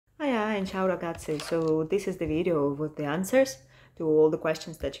and ciao ragazzi. So this is the video with the answers to all the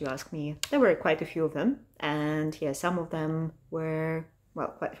questions that you asked me. There were quite a few of them, and yeah, some of them were, well,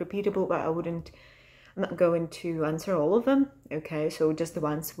 quite repeatable, but I'm not going to answer all of them. Okay, so just the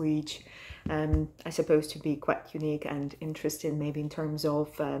ones which I suppose to be quite unique and interesting, maybe in terms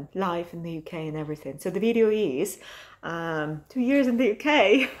of life in the UK and everything. So the video is 2 years in the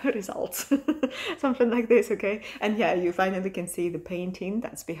UK results, something like this. Okay, and yeah, you finally can see the painting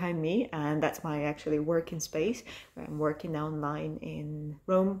that's behind me, and that's my actually working space where I'm working online in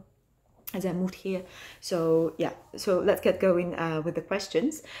Rome as I moved here. So yeah, so let's get going with the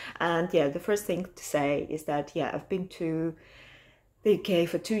questions. And yeah, the first thing to say is that yeah, I've been to the UK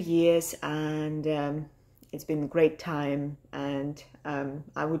for 2 years, and it's been a great time, and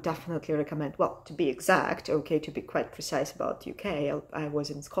I would definitely recommend, well, to be exact, okay, to be quite precise about UK, I was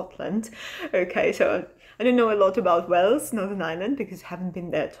in Scotland. Okay, so I don't know a lot about Wales, Northern Ireland, because I haven't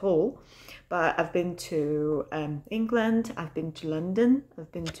been there at all. But I've been to England, I've been to London,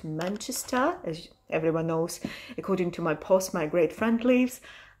 I've been to Manchester, as everyone knows, according to my post, my great friend lives,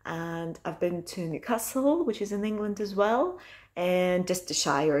 and I've been to Newcastle, which is in England as well, and just the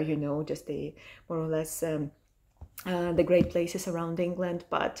Shire, you know, just the more or less the great places around England.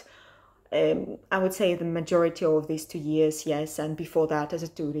 But I would say the majority of these 2 years, yes, and before that as a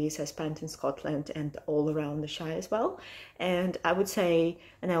tourist, I spent in Scotland and all around the Shire as well. And I would say,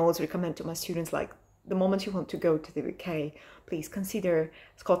 and I always recommend to my students, like, the moment you want to go to the UK, please consider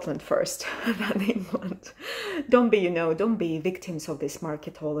Scotland first, than England. Don't be, you know, don't be victims of this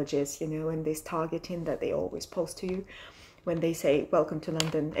marketologists, you know, and this targeting that they always post to you when they say, welcome to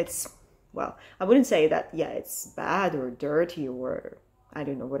London. It's, well, I wouldn't say that, yeah, it's bad or dirty or I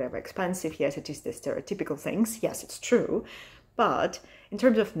don't know, whatever, expensive. Yes, it is the stereotypical things. Yes, it's true. But in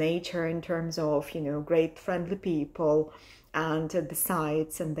terms of nature, in terms of, you know, great friendly people and the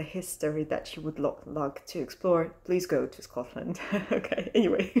sites and the history that you would like to explore, please go to Scotland. Okay,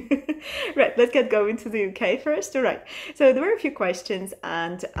 anyway. Right, let's get going to the UK first. All right. So there were a few questions,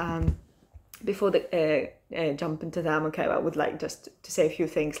 and before jump into them, okay, I would like just to say a few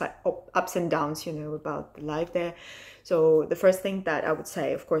things like ups and downs, you know, about the life there. So the first thing that I would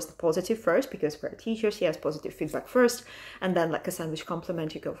say, of course, the positive first, because we're teachers, yes, positive feedback first, and then like a sandwich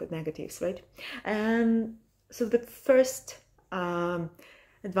compliment, you go with negatives, right? So the first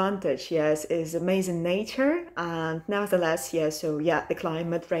advantage, yes, is amazing nature, and nevertheless, yes, so yeah, the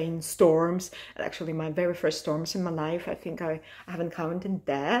climate, rain, storms, actually my very first storms in my life, I think I haven't counted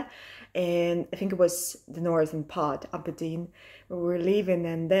there, and I think it was the northern part, Aberdeen, where we were living,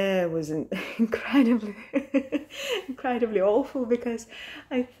 and there was an incredibly awful, because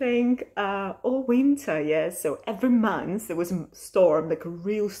I think all winter, yes, so every month there was a storm, like a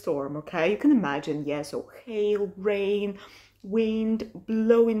real storm, okay, you can imagine, yes, so hail, rain, wind,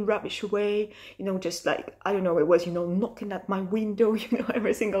 blowing rubbish away, you know, just like, I don't know, it was, you know, knocking at my window, you know,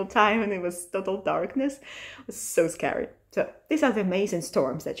 every single time, and it was total darkness. It was so scary. So these are the amazing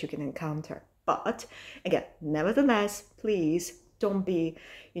storms that you can encounter. But again, nevertheless, please don't be,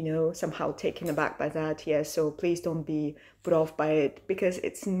 you know, somehow taken aback by that. Yes, so please don't be put off by it, because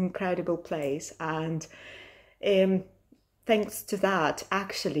it's an incredible place. And thanks to that,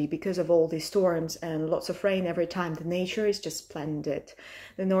 actually, because of all these storms and lots of rain every time, the nature is just splendid.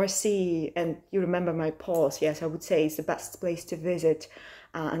 The North Sea, and you remember my pause, yes, I would say it's the best place to visit,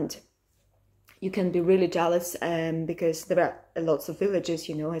 and you can be really jealous because there are lots of villages,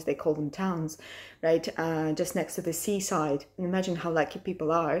 you know, as they call them, towns, right, just next to the seaside. And imagine how lucky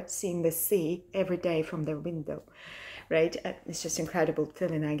people are seeing the sea every day from their window. Right, it's just incredible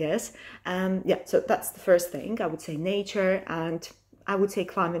feeling, I guess. Yeah, so that's the first thing. I would say nature, and I would say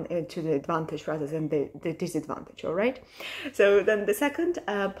climbing to the advantage rather than the disadvantage, all right? So then the second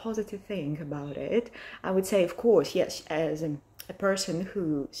positive thing about it, I would say, of course, yes, as a person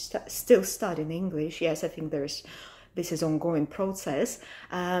who still studying English, yes, I think this is ongoing process.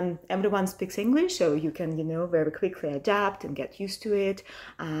 Everyone speaks English, so you can, you know, very quickly adapt and get used to it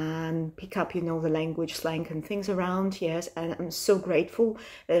and pick up, you know, the language, slang and things around, yes. And I'm so grateful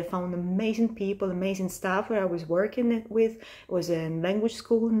that I found amazing people, amazing staff where I was working with. It was a language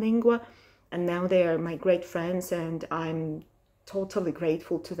school in Lingua, and now they are my great friends, and I'm totally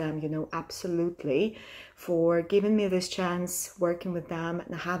grateful to them, you know, absolutely, for giving me this chance working with them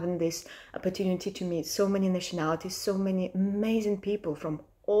and having this opportunity to meet so many nationalities, so many amazing people from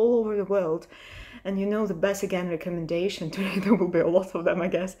all over the world. And you know, the best, again, recommendation today, there will be a lot of them, I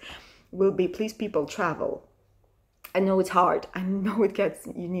guess, will be, please, people, travel. I know it's hard, I know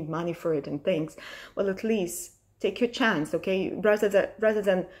you need money for it and things. Well, at least take your chance, okay, rather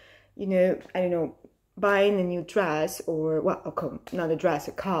than, you know, I don't know, buying a new dress, or, well, okay, not a dress,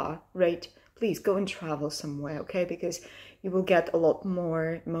 a car, right? Please go and travel somewhere, okay? Because you will get a lot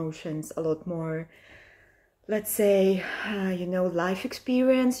more emotions, a lot more, let's say, you know, life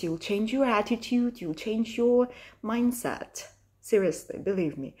experience. You'll change your attitude, you'll change your mindset. Seriously,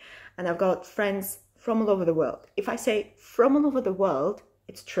 believe me. And I've got friends from all over the world. If I say from all over the world,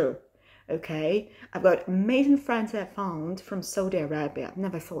 it's true. Okay, I've got amazing friends I found from Saudi Arabia. I've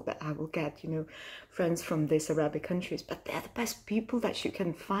never thought that I will get, you know, friends from these Arabic countries, but they're the best people that you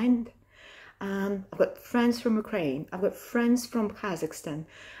can find. I've got friends from Ukraine. I've got friends from Kazakhstan.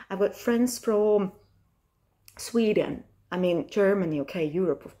 I've got friends from Sweden. I mean, Germany, okay,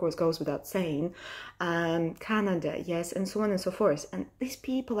 Europe, of course, goes without saying. Canada, yes, and so on and so forth. And these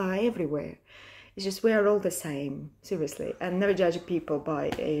people are everywhere. It's just we're all the same, seriously. And never judge people by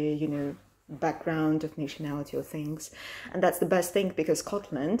a, you know, background of nationality or things. And that's the best thing, because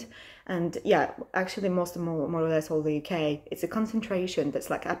Scotland, and yeah, actually more or less all the UK, it's a concentration that's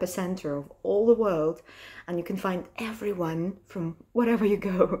like epicenter of all the world, and you can find everyone from wherever you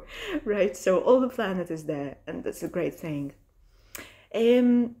go, right? So all the planet is there, and that's a great thing.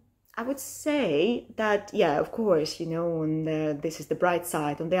 I would say that, yeah, of course, you know, and this is the bright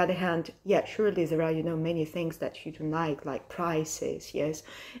side. On the other hand, yeah, surely there are, you know, many things that you don't like prices, yes.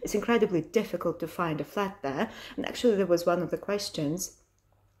 It's incredibly difficult to find a flat there. And actually, there was one of the questions,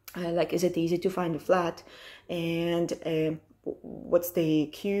 like, is it easy to find a flat? And what's the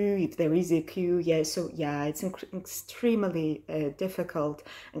queue, if there is a queue? Yeah, so yeah, it's an extremely difficult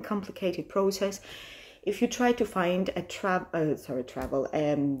and complicated process. If you try to find a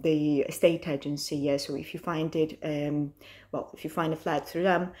the estate agency, yeah, so if you find it, well, if you find a flat through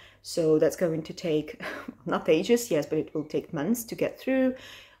them, so that's going to take, not ages, yes, but it will take months to get through.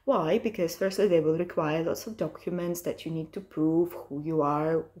 Why? Because firstly, they will require lots of documents that you need to prove who you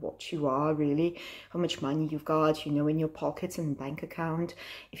are, what you are really, how much money you've got, you know, in your pockets and bank account,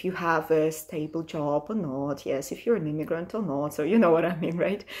 if you have a stable job or not, yes, if you're an immigrant or not, so you know what I mean,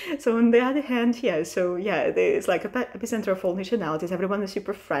 right? So on the other hand, yeah, so yeah, it's like a epicenter of all nationalities, everyone is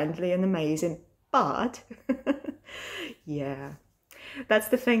super friendly and amazing, but yeah, that's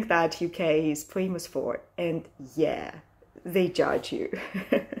the thing that UK is famous for, and yeah, they judge you.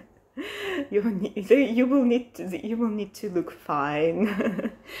 You will need to look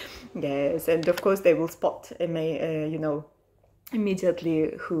fine. Yes, and of course they will spot, you know,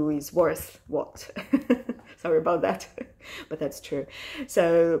 immediately who is worth what. Sorry about that, but that's true.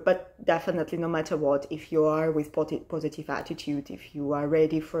 So, but definitely, no matter what, if you are with positive attitude, if you are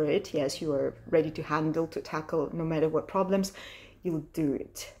ready for it, yes, you are ready to handle, to tackle no matter what problems, you'll do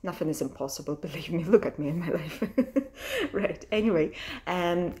it. Nothing is impossible, believe me. Look at me in my life. Right, anyway,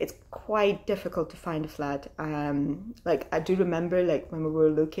 it's quite difficult to find a flat. Like, I do remember, like, when we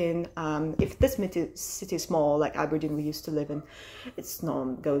were looking, if this city is small, like Aberdeen we used to live in, it's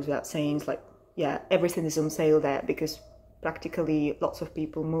not, goes without saying, it's like, yeah, everything is on sale there, because practically lots of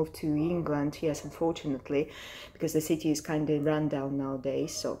people move to England, yes, unfortunately, because the city is kind of run down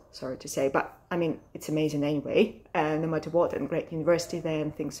nowadays, so sorry to say, but I mean, it's amazing anyway, no matter what, and great university there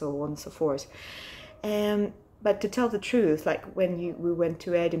and things so on and so forth. But to tell the truth, like when we went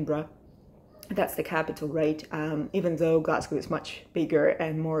to Edinburgh, that's the capital, right? Even though Glasgow is much bigger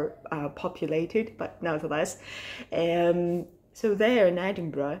and more populated, but nevertheless. So there in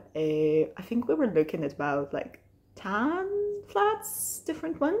Edinburgh, I think we were looking at about like 10 flats,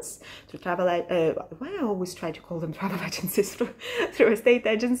 different ones, through travel, why I always try to call them travel agencies, through estate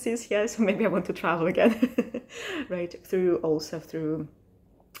agencies, yeah, so maybe I want to travel again, right, also through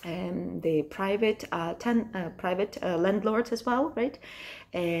the private landlords as well, right,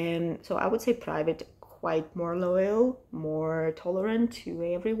 so I would say private, quite more loyal, more tolerant to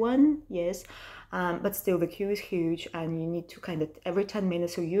everyone, yes. But still the queue is huge, and you need to kind of every 10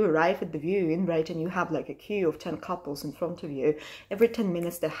 minutes, so you arrive at the viewing, right, and you have like a queue of 10 couples in front of you. Every 10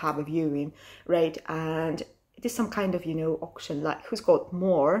 minutes they have a viewing, right, and it is some kind of, you know, auction, like who's got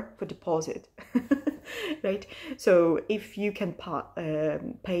more for deposit. Right, so if you can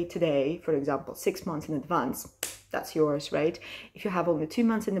pay today, for example, 6 months in advance, that's yours, right? If you have only 2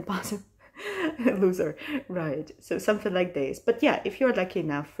 months in advance, loser, right? So something like this. But yeah, if you're lucky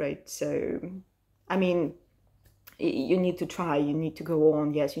enough, right, so I mean, you need to try, you need to go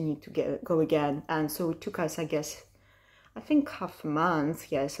on, yes, you need to go again. And so it took us, I guess, I think half a month,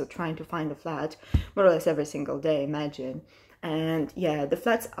 yeah, so trying to find a flat, more or less every single day, imagine. And yeah, the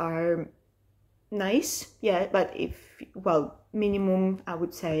flats are nice, yeah, but well, minimum, I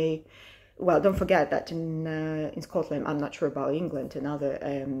would say, well, don't forget that in Scotland, I'm not sure about England and other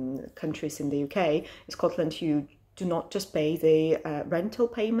countries in the UK, in Scotland you do not just pay the rental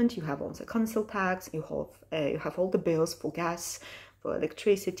payment. You have also council tax. You have all the bills for gas, for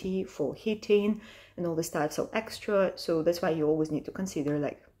electricity, for heating, and all this types of extra. So that's why you always need to consider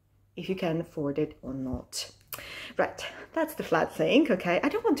like if you can afford it or not. Right, that's the flat thing, okay? I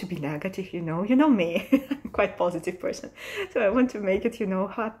don't want to be negative, you know me. I'm quite positive person. So I want to make it,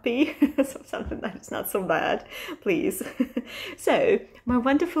 happy. So something that's not so bad, please. So my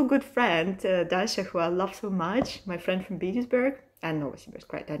wonderful good friend, Dasha, who I love so much, my friend from Petersburg, and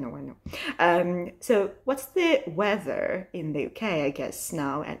Novosibirsk, right? I know. So what's the weather in the UK, I guess,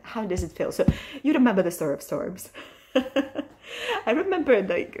 now, and how does it feel? So you remember the story of storms. I remember,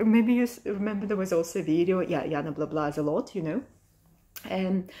 like, maybe you remember there was also a video, yeah, Yana blah blah a lot,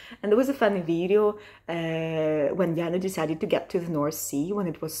 and there was a funny video when Yana decided to get to the North Sea when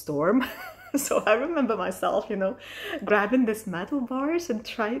it was storm. So I remember myself, grabbing these metal bars and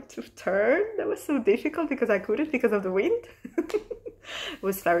trying to turn. That was so difficult because I couldn't because of the wind. It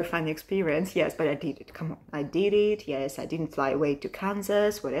was a very funny experience, yes, but I did it. Come on, I did it. Yes, I didn't fly away to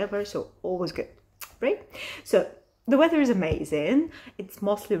Kansas, whatever, so all was good, right? So the weather is amazing. It's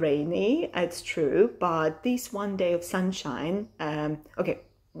mostly rainy, it's true, but this one day of sunshine, okay,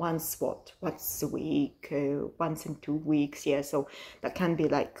 once a week, once in 2 weeks, yeah, so that can be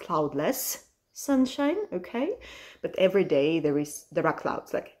like cloudless sunshine, okay, but every day there are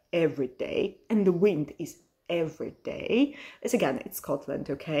clouds, like every day, and the wind is every day. It's Scotland,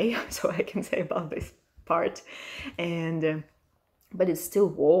 okay, so I can say about this part, and but it's still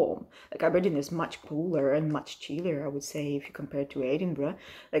warm. Like Aberdeen is much cooler and much chillier, I would say, if you compare to Edinburgh.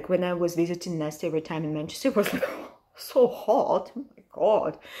 Like when I was visiting Nest every time in Manchester, it was like so hot. Oh my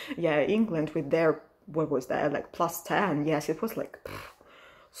God. Yeah, England with their, what was that, like +10. Yes, it was like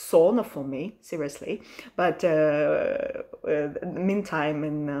sauna for me, seriously. But in the meantime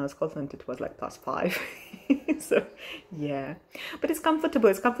in Scotland it was like +5. So yeah, but it's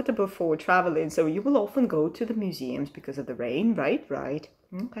comfortable for traveling. So you will often go to the museums because of the rain, right?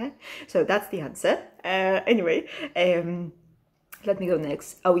 Okay, so that's the answer. Anyway, let me go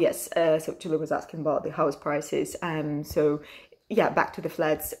next. Oh yes, so Julia was asking about the house prices. So yeah, back to the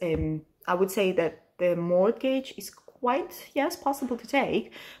flats. I would say that the mortgage is quite, yes, possible to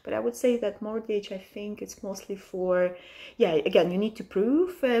take, but I would say that mortgage, I think it's mostly for, yeah, again, you need to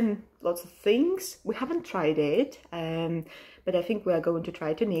prove lots of things. We haven't tried it, but I think we are going to try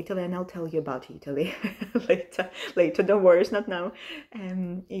it in Italy, and I'll tell you about Italy later, don't worry, it's not now.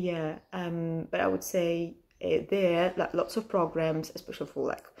 But I would say there, like, lots of programs, especially for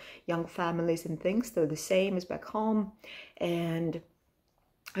like young families and things, they're the same as back home, and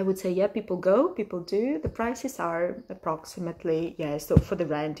I would say, yeah, people do. The prices are approximately, yeah, so for the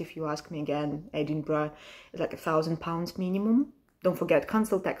rent, if you ask me again, Edinburgh is like £1,000 minimum. Don't forget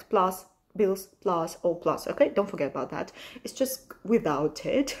council tax plus, bills plus, all plus, okay? Don't forget about that. It's just without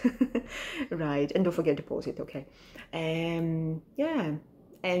it, right? And don't forget deposit, okay? Yeah,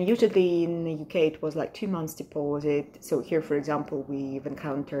 and usually in the UK it was like 2 months deposit. So here, for example, we've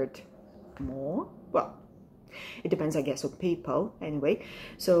encountered more, well, it depends, I guess, on people anyway.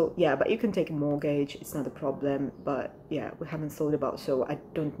 So yeah, but you can take a mortgage, it's not a problem. But yeah, we haven't thought about, so I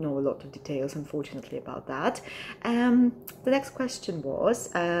don't know a lot of details, unfortunately, about that. The next question was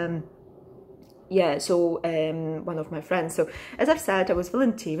yeah, so one of my friends, so as I've said, I was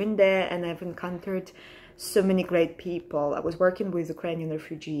volunteering there and I've encountered so many great people. I was working with Ukrainian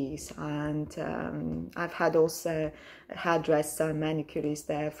refugees, and I've had also a hairdresser and manicurist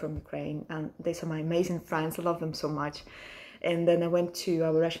there from Ukraine, and these are my amazing friends. I love them so much. And then I went to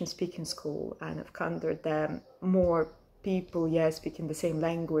our Russian speaking school, and I've encountered them more people, yeah, speaking the same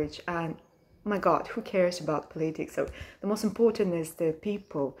language. And oh my God, who cares about politics? So the most important is the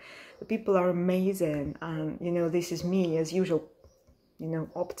people. The people are amazing, and this is me as usual,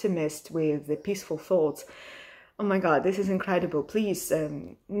 optimist with the peaceful thoughts. Oh my God, this is incredible. Please,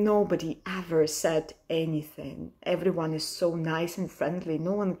 nobody ever said anything. Everyone is so nice and friendly.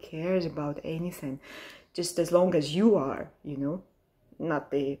 No one cares about anything, just as long as you are, not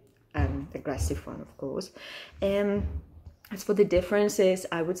the aggressive one, of course. As for the differences,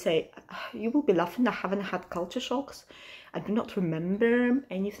 I would say you will be laughing. I haven't had culture shocks. I do not remember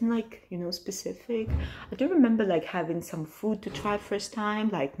anything like, specific. I do remember like having some food to try first time,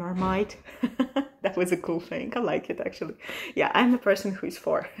 like Marmite. That was a cool thing. I like it, actually. Yeah, I'm a person who is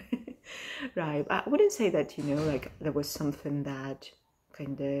for. Right. I wouldn't say that, like there was something that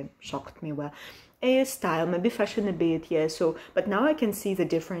kind of shocked me. Well, style, maybe fashion a bit, yeah. So, but now I can see the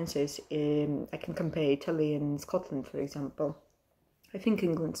differences. I can compare Italy and Scotland, for example. I think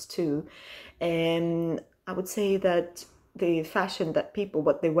England's too. And I would say that the fashion that people,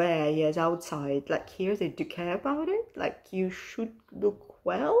 what they wear, yes, outside, like here they do care about it. Like you should look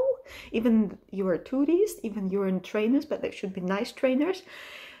well, even you are a tourist, even you're in trainers, but they should be nice trainers.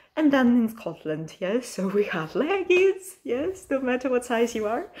 And then in Scotland, yes, so we have leggings, yes, no matter what size you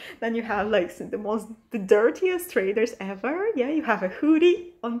are. Then you have like the dirtiest trainers ever. Yeah, you have a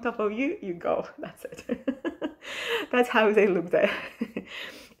hoodie on top of you, you go, that's it. That's how they look there.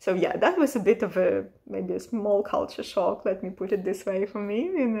 So yeah, that was a bit of maybe a small culture shock, let me put it this way, for me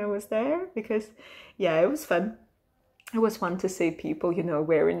when I was there, because yeah, it was fun. It was fun to see people, you know,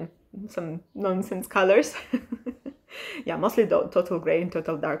 wearing some nonsense colors. Yeah, mostly total grey and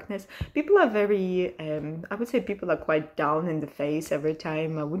total darkness. People are very, I would say people are quite down in the face every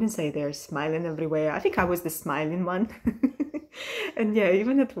time. I wouldn't say they're smiling everywhere. I think I was the smiling one. And yeah,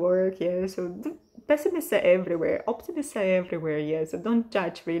 even at work, yeah, so the pessimists are everywhere, optimists are everywhere, yeah, so don't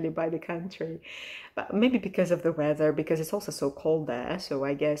judge really by the country. But maybe because of the weather, because it's also so cold there, so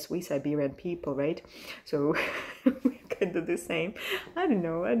I guess we Siberian people, right? So we're kind of the same. I don't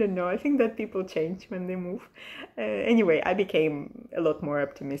know, I think that people change when they move. Anyway, I became a lot more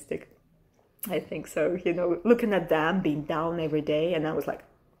optimistic. I think so, you know, looking at them being down every day, and I was like,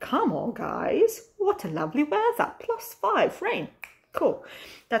 come on, guys, what a lovely weather, +5, rain, cool,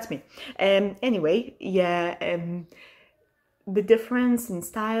 that's me. Anyway, yeah, the difference in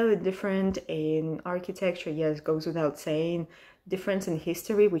style, the difference in architecture, yes, goes without saying. Difference in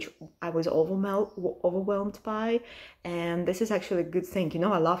history, which I was overwhelmed by, and this is actually a good thing. You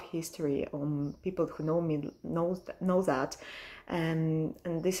know, I love history. People who know me know that, and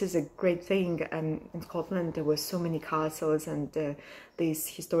this is a great thing. In Scotland, there were so many castles and these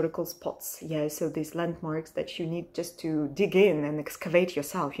historical spots. Yeah, so these landmarks that you need just to dig in and excavate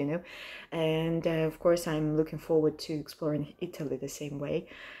yourself. You know, and of course, I'm looking forward to exploring Italy the same way.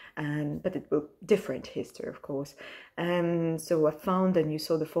 But it will different history, of course. So I found, and you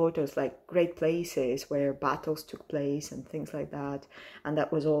saw the photos, like great places where battles took place and things like that, and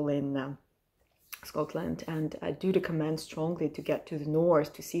that was all in Scotland. And I do recommend strongly to get to the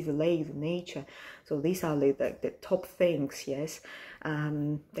north to see the lake, the nature. So these are like the top things, yes,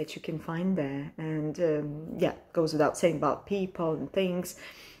 that you can find there. And yeah, goes without saying about people and things.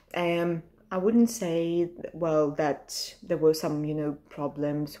 I wouldn't say, well, that there were some, you know,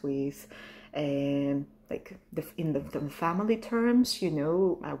 problems with, like, in the family terms, you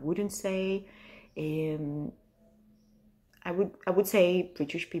know, I wouldn't say, I would say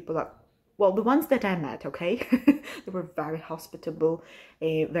British people are, well, the ones that I met, okay, they were very hospitable,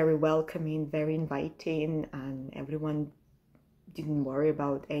 very welcoming, very inviting, and everyone didn't worry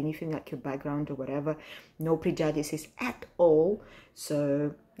about anything like your background or whatever, no prejudices at all.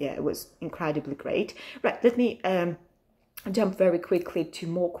 So yeah, it was incredibly great. Right, let me jump very quickly to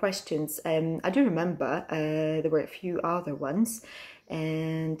more questions. I do remember there were a few other ones,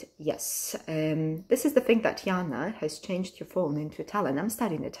 and yes, this is the thing that Jana has changed your phone into Italian. I'm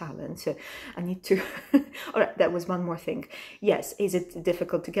studying Italian, so I need to all right, that was one more thing. Yes, is it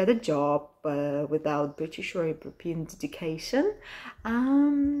difficult to get a job without British or European education?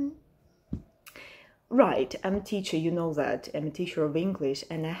 Right, I'm a teacher, you know that. I'm a teacher of English,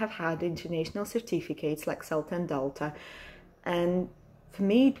 and I have had international certificates like CELTA and Delta. And for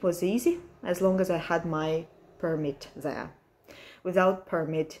me, it was easy as long as I had my permit there. Without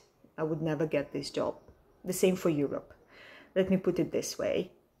permit, I would never get this job. The same for Europe. Let me put it this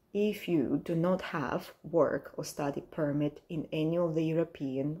way. If you do not have work or study permit in any of the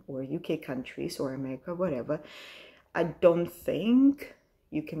European or UK countries or America, whatever, I don't think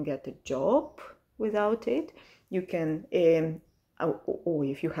you can get a job without it. You can, or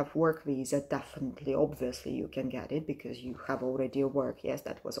if you have work visa, definitely, obviously you can get it because you have already a work, yes,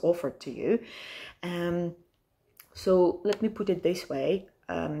 that was offered to you. So let me put it this way,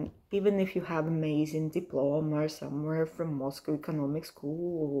 even if you have amazing diploma somewhere from Moscow Economic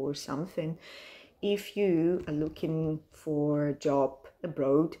School or something, if you are looking for a job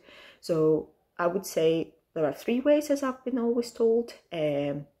abroad, so I would say there are 3 ways, as I've been always told.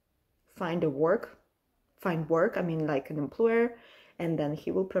 Find work, I mean like an employer, and then he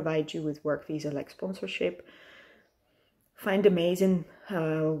will provide you with work visa like sponsorship. Find amazing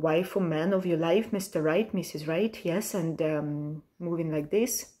wife or man of your life, Mr. Right, Mrs. Right, yes, and moving like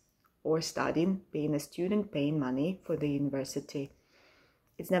this, or studying, being a student, paying money for the university.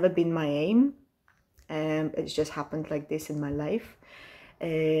 It's never been my aim, it's just happened like this in my life.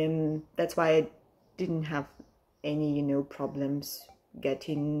 That's why I didn't have any, you know, problems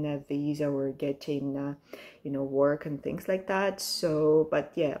getting a visa or getting you know, work and things like that. So,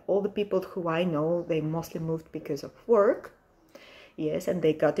 but yeah, all the people who I know, they mostly moved because of work, yes, and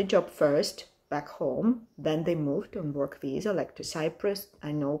they got a job first, back home. Then they moved on work visa, like to Cyprus.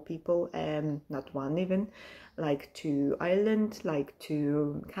 I know people, not one even, like to Ireland, like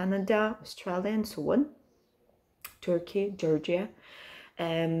to Canada, Australia, and so on. Turkey, Georgia.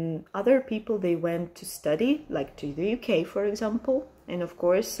 Other people, they went to study, like to the UK, for example. And of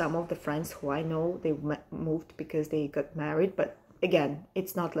course, some of the friends who I know, they moved because they got married. But again,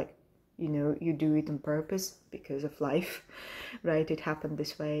 it's not like, you know, you do it on purpose because of life, right? It happened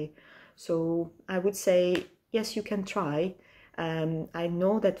this way. So I would say, yes, you can try. I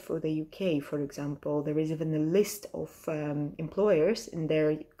know that for the UK, for example, there is even a list of employers in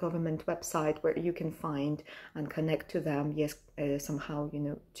their government website where you can find and connect to them, yes, somehow, you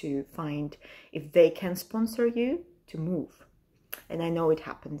know, to find if they can sponsor you to move. And I know it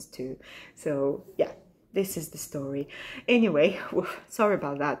happens too. So yeah, this is the story. Anyway, sorry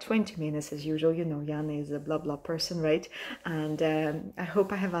about that. 20 minutes as usual. You know, Jan is a blah blah person, right? And I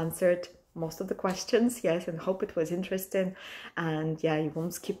hope I have answered most of the questions, yes, and hope it was interesting. And yeah, you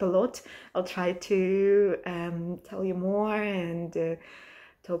won't skip a lot. I'll try to tell you more and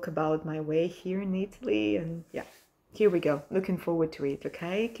talk about my way here in Italy. And yeah, here we go. Looking forward to it.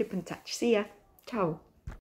 Okay, keep in touch. See ya. Ciao.